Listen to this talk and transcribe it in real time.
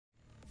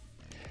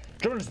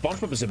German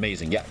SpongeBob is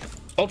amazing, yeah.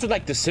 Also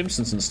like The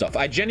Simpsons and stuff.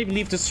 I genuinely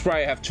believe this is where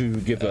I have to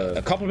give a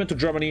compliment to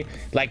Germany.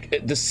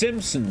 Like The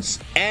Simpsons,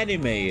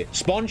 anime,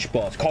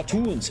 SpongeBob,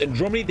 cartoons. In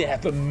Germany, they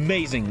have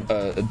amazing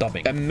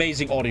dubbing,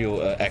 amazing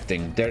audio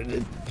acting.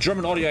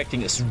 German audio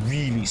acting is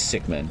really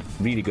sick, man.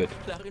 Really good.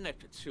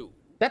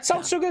 That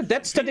sounds so good.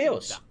 That's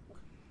Thaddeus.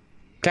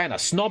 Kinda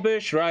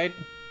snobbish, right?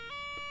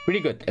 Really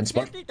good. And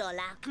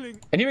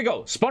and here we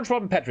go.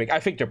 SpongeBob and Patrick. I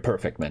think they're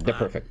perfect, man. They're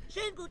perfect.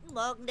 Schönen guten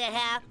Morgen, der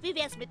Herr. Wie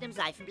wär's mit dem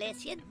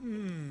Seifenbläschen?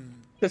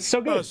 That's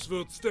so good. Was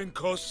wird's denn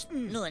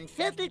kosten? Nur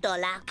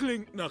 $1/4.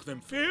 Klingt nach einem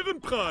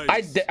fairen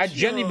Preis. I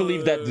genuinely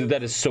believe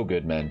that is so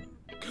good, man.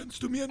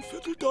 Kannst du mir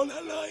 $1/4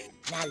 leihen?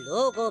 Na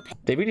Logo.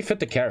 They really fit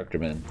the character,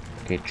 man.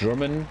 Okay,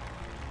 German.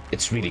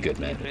 It's really good,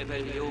 man.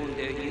 Rebellion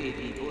der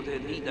Jedi wurde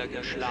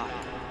niedergeschlagen.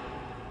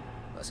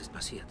 Was ist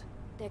passiert?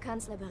 Der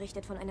Kanzler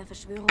berichtet von einer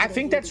Verschwörung. I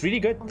think that's really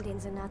good. Den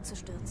Senat zu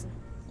stürzen.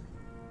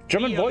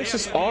 German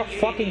voices are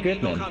fucking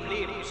good, man.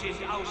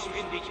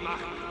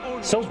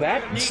 So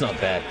bad? It's not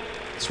bad.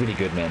 It's really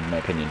good, man, in my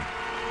opinion.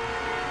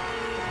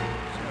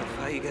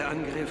 Feige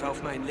Angriff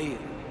auf mein Leben.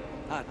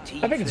 I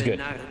think it's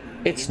good.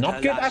 It's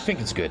not good? I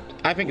think it's good.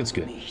 I think it's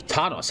good.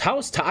 Thanos.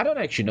 I don't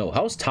actually know.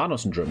 How's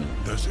Thanos in German?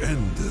 Das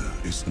Ende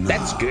ist nah.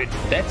 That's good.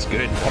 That's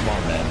good. Come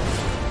on, man.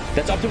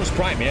 That's Optimus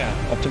Prime, yeah.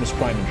 Optimus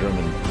Prime in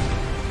German.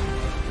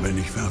 Wenn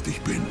ich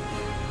fertig bin.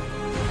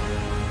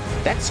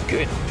 That's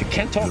good. You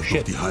can't talk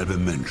shit. Die halbe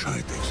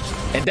Menschheit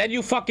existiert. And then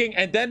you fucking,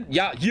 and then,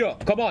 yeah, here.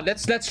 Come on,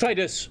 let's try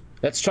this.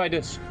 Let's try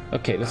this.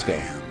 Okay, let's go.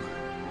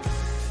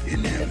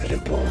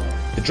 Inevitable.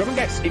 The German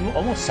guy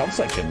almost sounds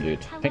like him,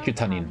 dude. Thank you,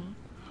 Tanin.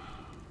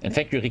 And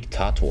thank you,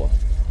 Riktator.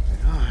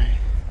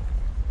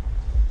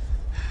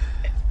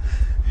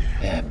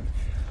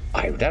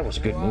 That was a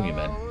good movie,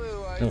 man.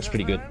 That was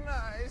pretty good.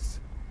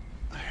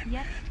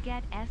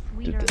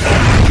 Dude, you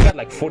got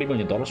like $40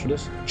 million for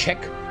this?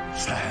 Check.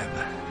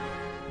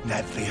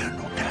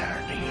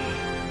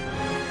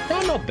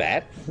 No, not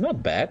bad.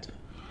 Not bad.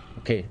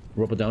 Okay,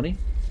 Robert Downey.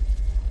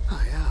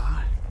 Ah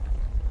ja.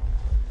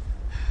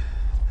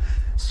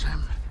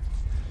 Sam.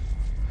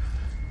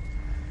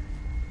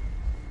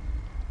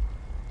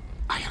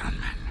 Iron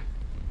Man.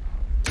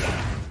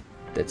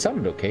 That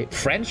sounded okay.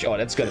 French? Oh,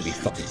 that's gonna be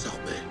fucking...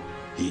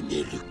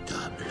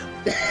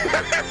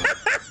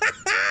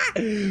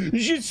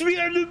 Je suis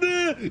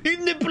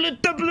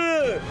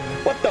inéluctable.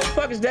 What the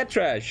fuck is that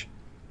trash?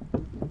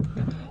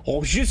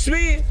 Oh, je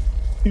suis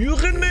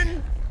Iron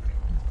Man.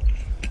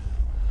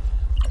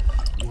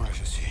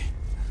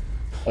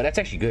 Oh, that's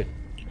actually good.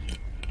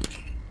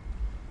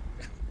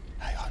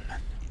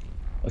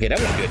 Okay, that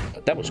was good.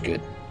 That was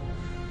good.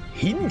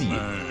 Hindi.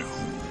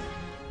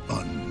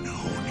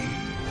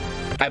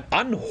 I'm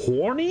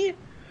unhorny?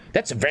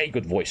 That's a very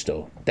good voice,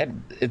 though.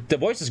 The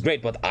voice is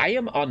great, but I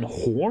am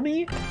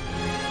unhorny?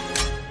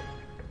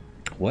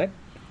 What?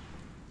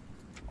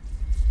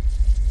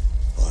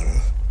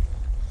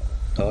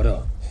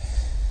 Ora.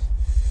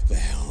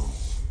 Well,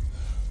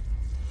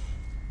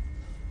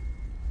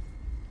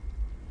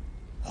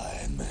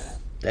 Iron Man.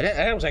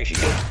 That was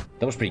actually good.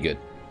 That was pretty good.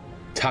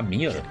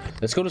 Tamir.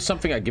 Let's go to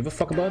something I give a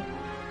fuck about.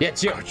 Yeah,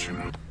 it's here.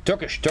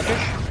 Turkish.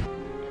 Turkish.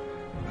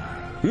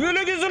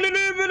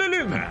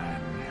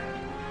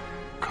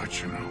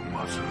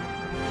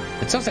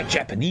 It sounds like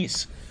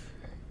Japanese.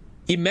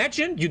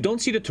 Imagine you don't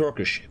see the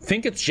Turkish.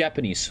 Think it's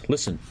Japanese.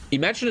 Listen.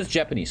 Imagine it's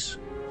Japanese.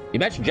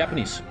 Imagine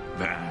Japanese.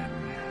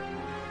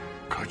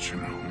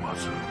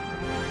 Kochumazu.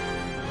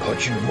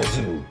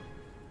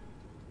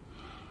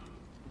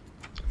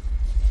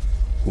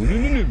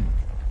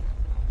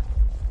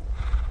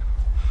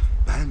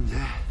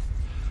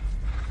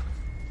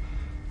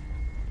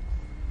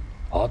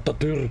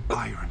 Atatürk.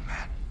 Iron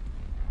Man.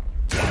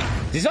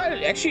 These are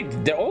actually,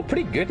 they're all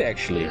pretty good,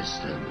 actually.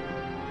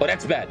 Oh,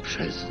 that's bad.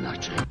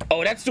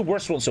 Oh, that's the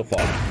worst one so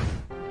far.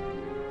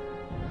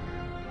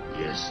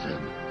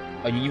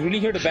 Oh, you really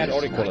hear the bad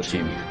audio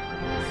quality.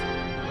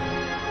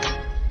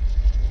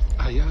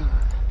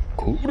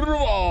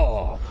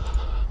 Kurwa!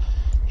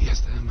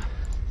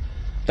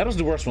 That was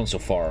the worst one so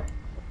far.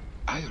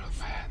 Iron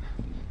Man.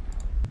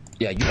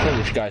 Yeah, you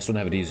Polish guys don't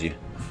have it easy.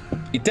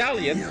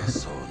 Italian?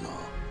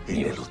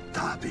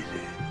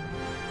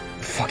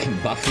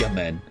 Fucking mafia,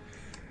 man.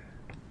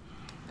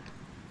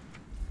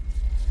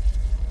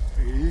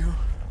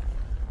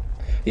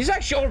 These are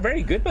actually all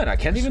very good, man. I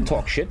can't even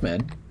talk shit,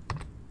 man.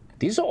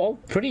 These are all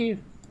pretty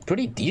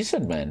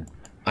decent, man.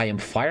 I am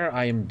fire,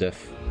 I am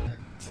deaf.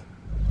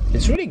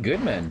 It's really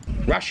good, man.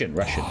 Russian.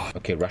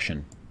 Okay,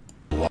 Russian.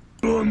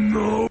 Oh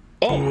no.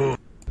 Oh!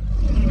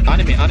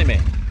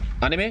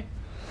 Anime?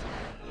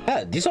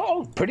 Yeah, these are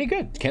all pretty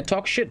good. Can't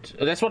talk shit.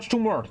 Let's watch 2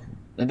 more.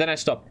 And then I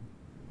stop.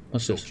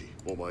 What's this?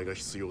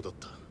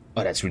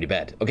 Oh, that's really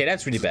bad. Okay,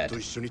 that's really bad.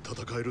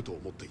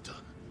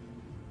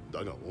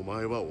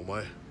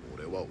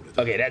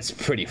 Okay, that's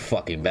pretty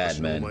fucking bad,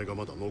 man.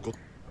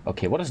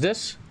 Okay, what is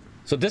this?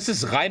 So this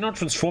is Rainer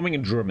transforming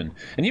in German.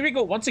 And here we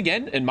go. Once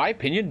again, in my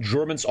opinion,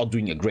 Germans are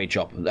doing a great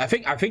job. I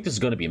think this is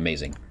gonna be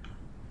amazing.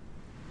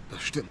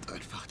 Das stimmt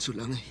einfach. zu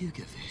lange hier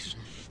gewesen.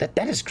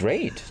 That is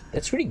great.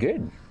 That's really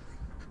good.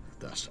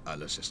 Das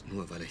alles ist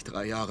nur, weil ich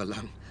 3 Jahre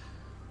lang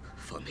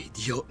von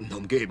Idioten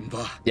umgeben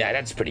war. Yeah,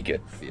 that's pretty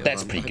good.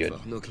 That's pretty good. Wir waren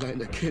einfach nur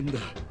kleine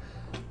Kinder.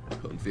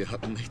 Und wir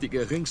hatten nicht die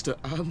geringste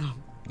Ahnung.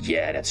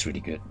 Yeah, that's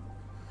really good.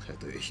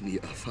 Hätte ich nie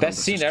erfahren,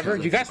 Best scene ever.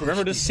 You guys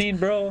remember this scene,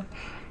 bro?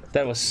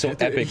 That was so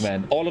epic,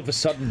 man. All of a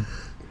sudden.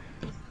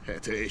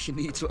 Hätte ich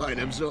nie zu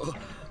einem so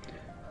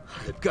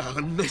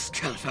halbgaren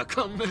Mistkerl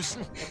verkommen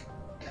müssen.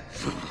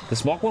 The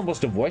Smog one was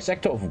the voice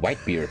actor of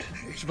Whitebeard.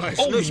 Ich weiß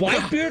Oh, nicht mehr,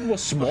 Whitebeard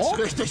was Smog? was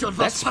richtig und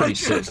was That's pretty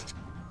falsch sick. ist.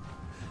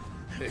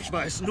 Ich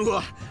weiß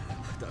nur,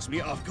 dass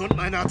mir aufgrund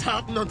meiner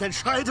Taten und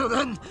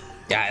Entscheidungen...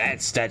 Yeah,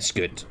 that's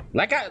good.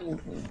 Like,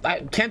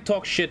 I can't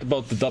talk shit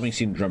about the dubbing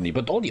scene in Germany,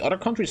 but all the other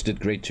countries did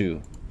great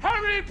too.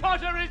 Harry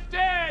Potter is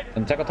dead!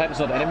 And Attack on Titan is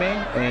not anime,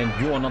 and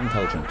you are not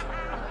intelligent.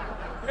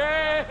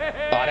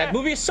 Oh, that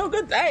movie is so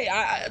good. Hey,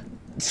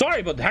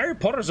 sorry, but Harry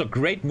Potter is a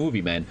great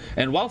movie, man.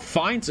 And Ralph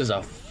Fiennes is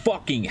a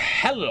fucking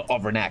hell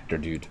of an actor,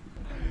 dude.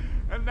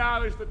 And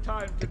now is the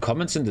time The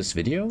comments in this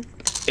video?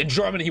 In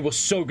German, he was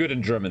so good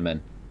in German,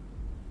 man.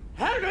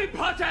 Harry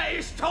Potter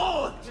is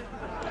tot!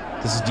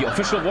 This is the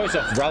official voice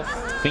of Ralph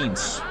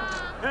Fiennes.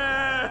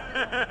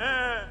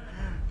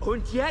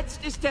 Und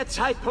jetzt ist der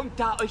Zeitpunkt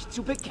da, euch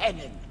zu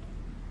bekennen.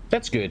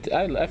 That's good.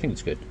 I think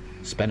it's good.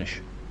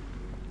 Spanish.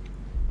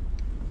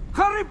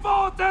 Harry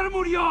Potter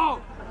murió!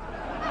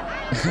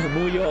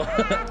 Muyo.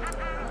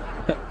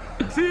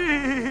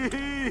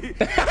 Sí!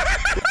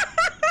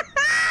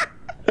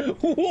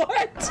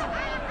 What?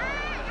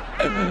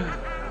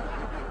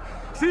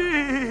 Sí!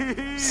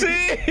 Sí!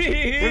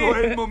 Llegó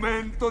el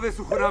momento de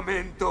su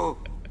juramento.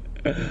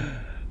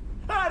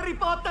 Harry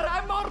Potter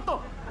è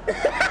morto!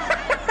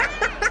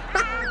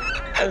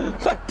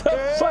 What the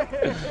fuck?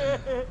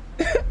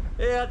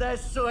 E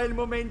adesso è il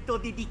momento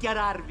di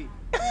dichiararvi.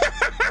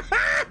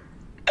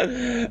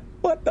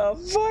 What the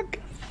fuck?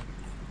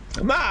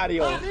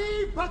 Mario!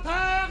 Harry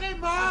Potter è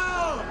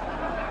morto!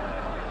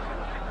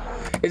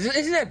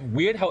 Isn't that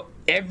weird how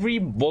every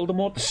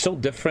Voldemort is so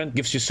different,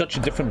 gives you such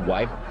a different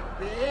vibe?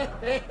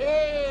 Et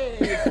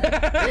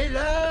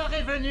l'heure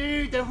est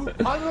venue de vous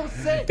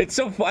prononcer. It's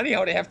so funny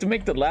how they have to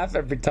make the laugh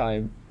every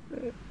time.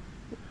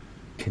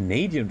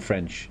 Canadian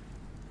French.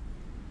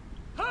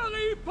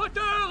 Harry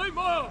Potter est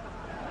mort!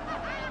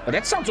 Oh,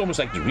 that sounds almost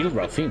like the real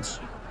Ralph Fiennes.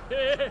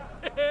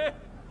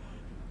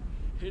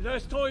 Et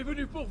l'instant est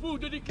venu pour vous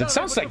de déclarer. That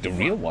sounds like the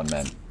real one,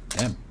 man.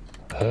 Damn.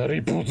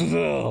 Harry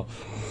Potter.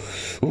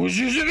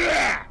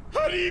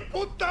 Harry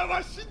Potter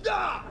va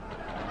shida!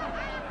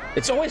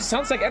 It always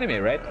sounds like anime,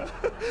 right?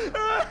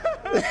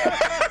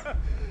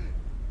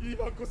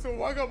 今こそ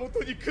我が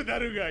元に下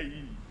るがい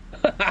い。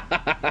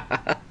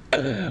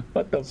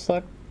What the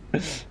fuck?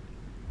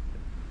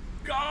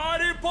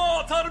 Harry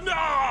Potter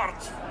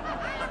nerd!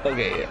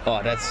 Okay.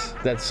 Oh, that's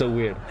so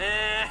weird.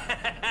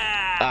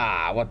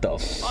 Ah, what the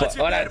fuck?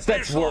 Oh,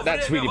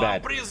 that's really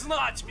bad.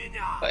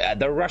 Oh, yeah,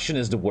 the Russian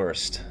is the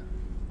worst.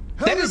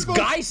 That is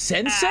Guy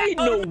Sensei?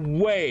 No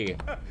way.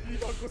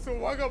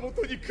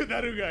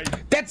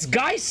 That's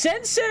Guy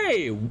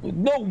Sensei.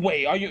 No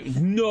way. Are you?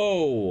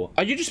 No.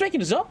 Are you just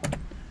making this up?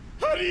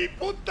 Harry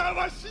Potter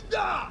va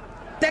shida!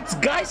 That's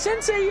Guy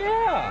Sensei.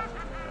 Yeah.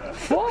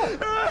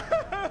 Fuck.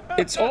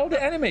 It's all the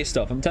anime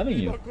stuff. I'm telling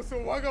you.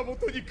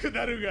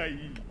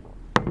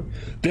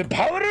 The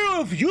power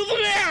of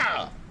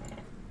Yuzuna!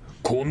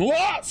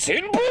 Konoha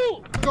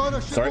Senbu!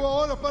 Agora chegou a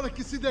hora para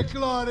que se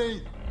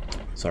declarem.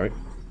 Sorry.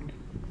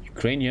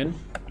 Ukrainian.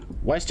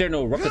 Why is there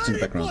no rockets in the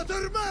background?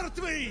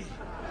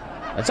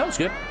 That sounds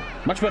good.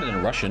 Much better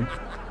than Russian.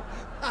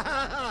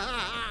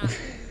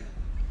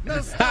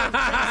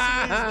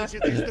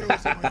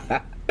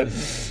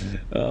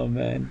 Oh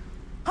man.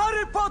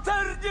 Harry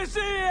Potter nie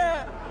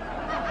żyje!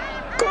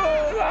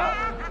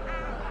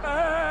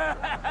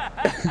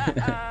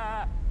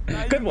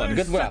 Good one,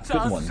 good one,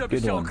 good one,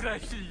 good one.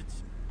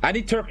 I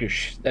need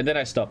Turkish, and then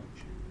I stop.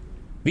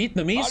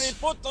 Vietnamese?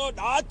 Oh,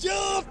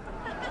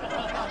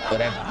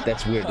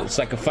 that's weird. It's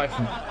like a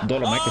 $5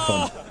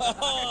 microphone.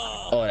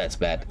 Oh, that's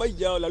bad. Bây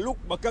giờ là lúc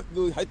mà các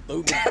ngươi hãy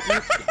tự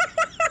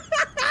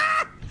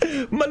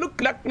mình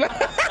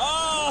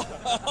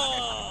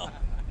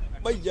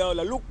Bây giờ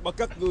là lúc mà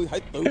các ngươi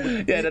hãy tự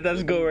mình Yeah, that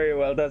doesn't go very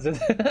well, does it?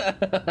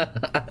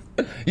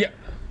 Yeah.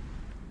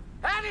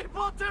 Harry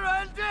Potter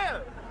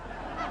öldü!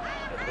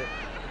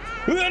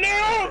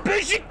 No,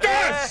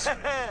 Beşiktaş!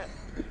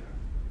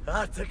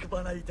 Artık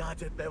bana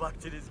itaat etme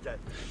vaktiniz geldi.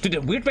 Dude,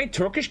 the weird way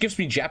Turkish gives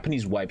me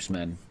Japanese vibes,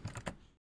 man.